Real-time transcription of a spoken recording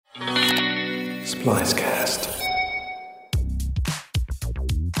Splicecast.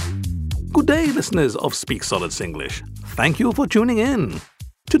 Good day, listeners of Speak Solid Singlish. Thank you for tuning in.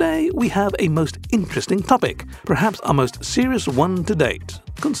 Today, we have a most interesting topic, perhaps our most serious one to date,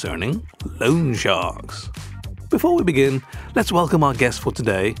 concerning loan sharks. Before we begin, let's welcome our guest for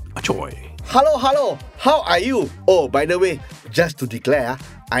today, Achoy. Hello. How are you? Oh, by the way, just to declare,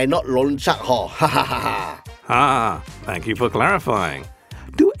 I not loan shark ho. Ha ha ha ha. Thank you for clarifying.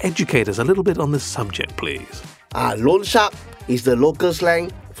 Do educate us a little bit on this subject, please. Loan shark is the local slang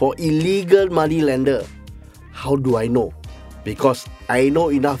for illegal money lender. How do I know? Because I know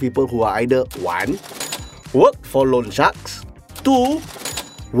enough people who are either 1. Work for loan sharks, 2.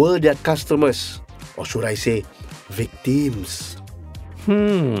 Were their customers, or should I say, victims.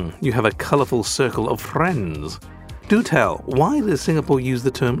 You have a colourful circle of friends. Do tell, why does Singapore use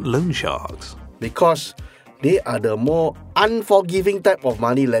the term loan sharks? Because they are the more unforgiving type of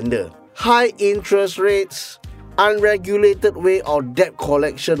money lender. High interest rates, unregulated way of debt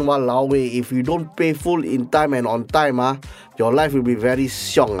collection, walao way. If you don't pay full in time and on time, your life will be very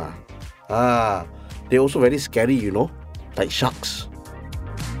siong. They're also very scary, like sharks.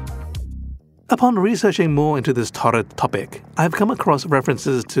 Upon researching more into this torrid topic, I've come across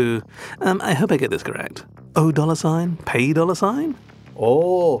references to, I hope I get this correct, $, pay $.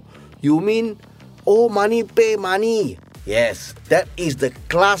 Oh, you mean owe money, pay money? Yes, that is the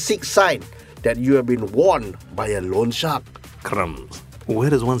classic sign that you have been warned by a loan shark. Crumbs. Where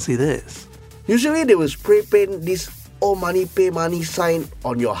does one see this? Usually they will spray paint this owe money, pay money sign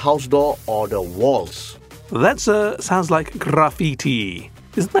on your house door or the walls. That, sir, sounds like graffiti.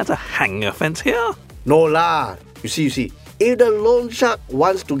 Isn't that a hang offence here? No lah. You see. If the loan shark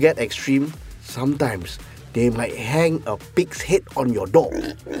wants to get extreme, sometimes they might hang a pig's head on your door.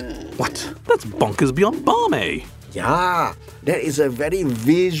 What? That's bonkers beyond balmy. Yeah, that is a very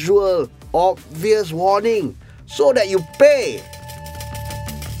visual, obvious warning so that you pay.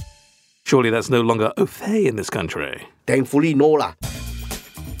 Surely that's no longer au fait in this country. Thankfully, no lah.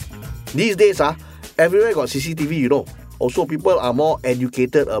 These days, everywhere got CCTV, Also, people are more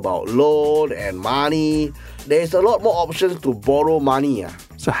educated about loan and money. There's a lot more options to borrow money.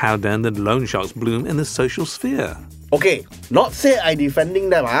 So how then did loan sharks bloom in the social sphere? Okay, not say I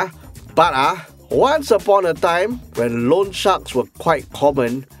defending them, but once upon a time, when loan sharks were quite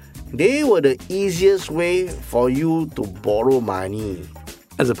common, they were the easiest way for you to borrow money.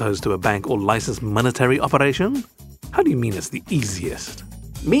 As opposed to a bank or licensed monetary operation? How do you mean it's the easiest?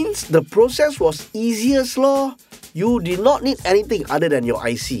 Means the process was easiest lor. You did not need anything other than your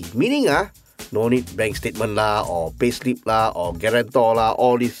IC. Meaning, no need bank statement lah, or payslip lah, or guarantor lah,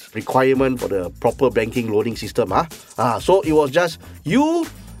 all these requirements for the proper banking loading system. So it was just you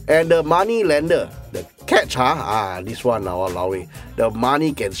and the money lender. The catch, this one, the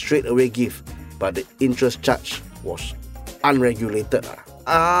money can straight away give, but the interest charge was unregulated.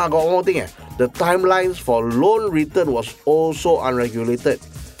 Got one more thing. The timelines for loan return was also unregulated.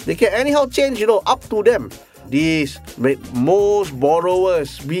 They can anyhow change, up to them. This made most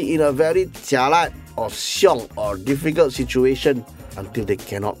borrowers be in a very jialat or siong or difficult situation until they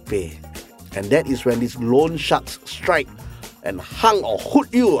cannot pay. And that is when these loan sharks strike and hung or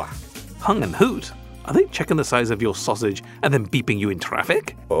hoot you. Hung and hoot? Are they checking the size of your sausage and then beeping you in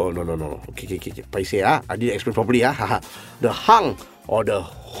traffic? Oh, no. Okay. Paiseh, I didn't explain properly. The hung or the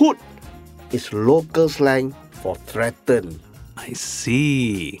hoot is local slang for threaten. I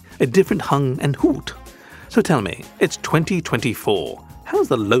see. A different hung and hoot. So tell me, it's 2024. How's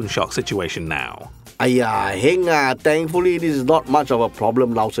the loan shark situation now? Thankfully this is not much of a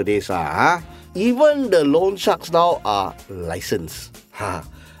problem nowadays. Even the loan sharks now are licensed.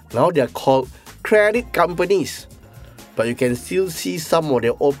 Now they are called credit companies. But you can still see some of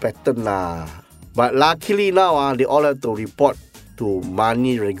their old pattern. But luckily now, they all have to report to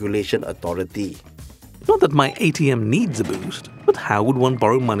Money Regulation Authority. Not that my ATM needs a boost, but how would one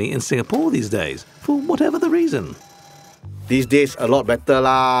borrow money in Singapore these days, for whatever the reason? These days, a lot better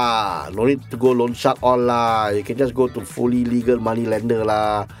lah. No need to go loan shark all lah. You can just go to fully legal money lender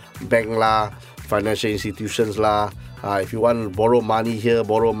lah, bank lah, financial institutions lah. If you want to borrow money here,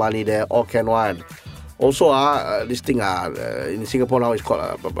 borrow money there, all can one. Also, this thing in Singapore now is called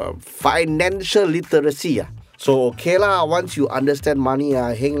financial literacy. So, okay lah, once you understand money,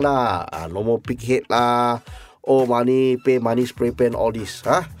 heng lah, no more pig head lah, owe money, pay money, spray paint, all this.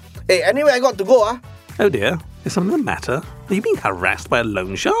 Hey, anyway, I got to go. Oh dear, is something the matter? Are you being harassed by a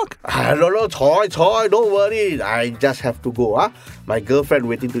loan shark? No, Choi, don't worry. I just have to go. My girlfriend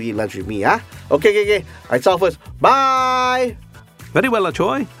waiting to eat lunch with me. Okay. I ciao first. Bye. Very well,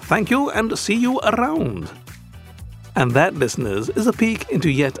 Achoy. Thank you and see you around. And that, listeners, is a peek into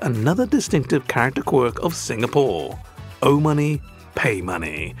yet another distinctive character quirk of Singapore. Owe money, pay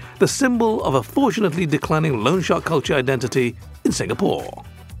money, the symbol of a fortunately declining loan shark culture identity in Singapore.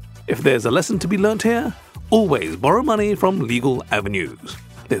 If there's a lesson to be learnt here, always borrow money from legal avenues.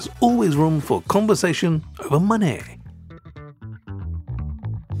 There's always room for conversation over money.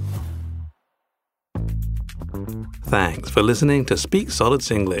 Thanks for listening to Speak Solid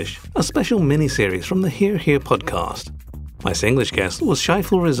Singlish, a special mini-series from the Hear Here podcast. My Singlish guest was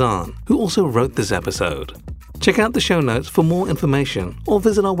Shaiful Rizan, who also wrote this episode. Check out the show notes for more information or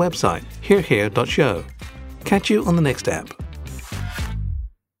visit our website, hearhere.show. Catch you on the next ep.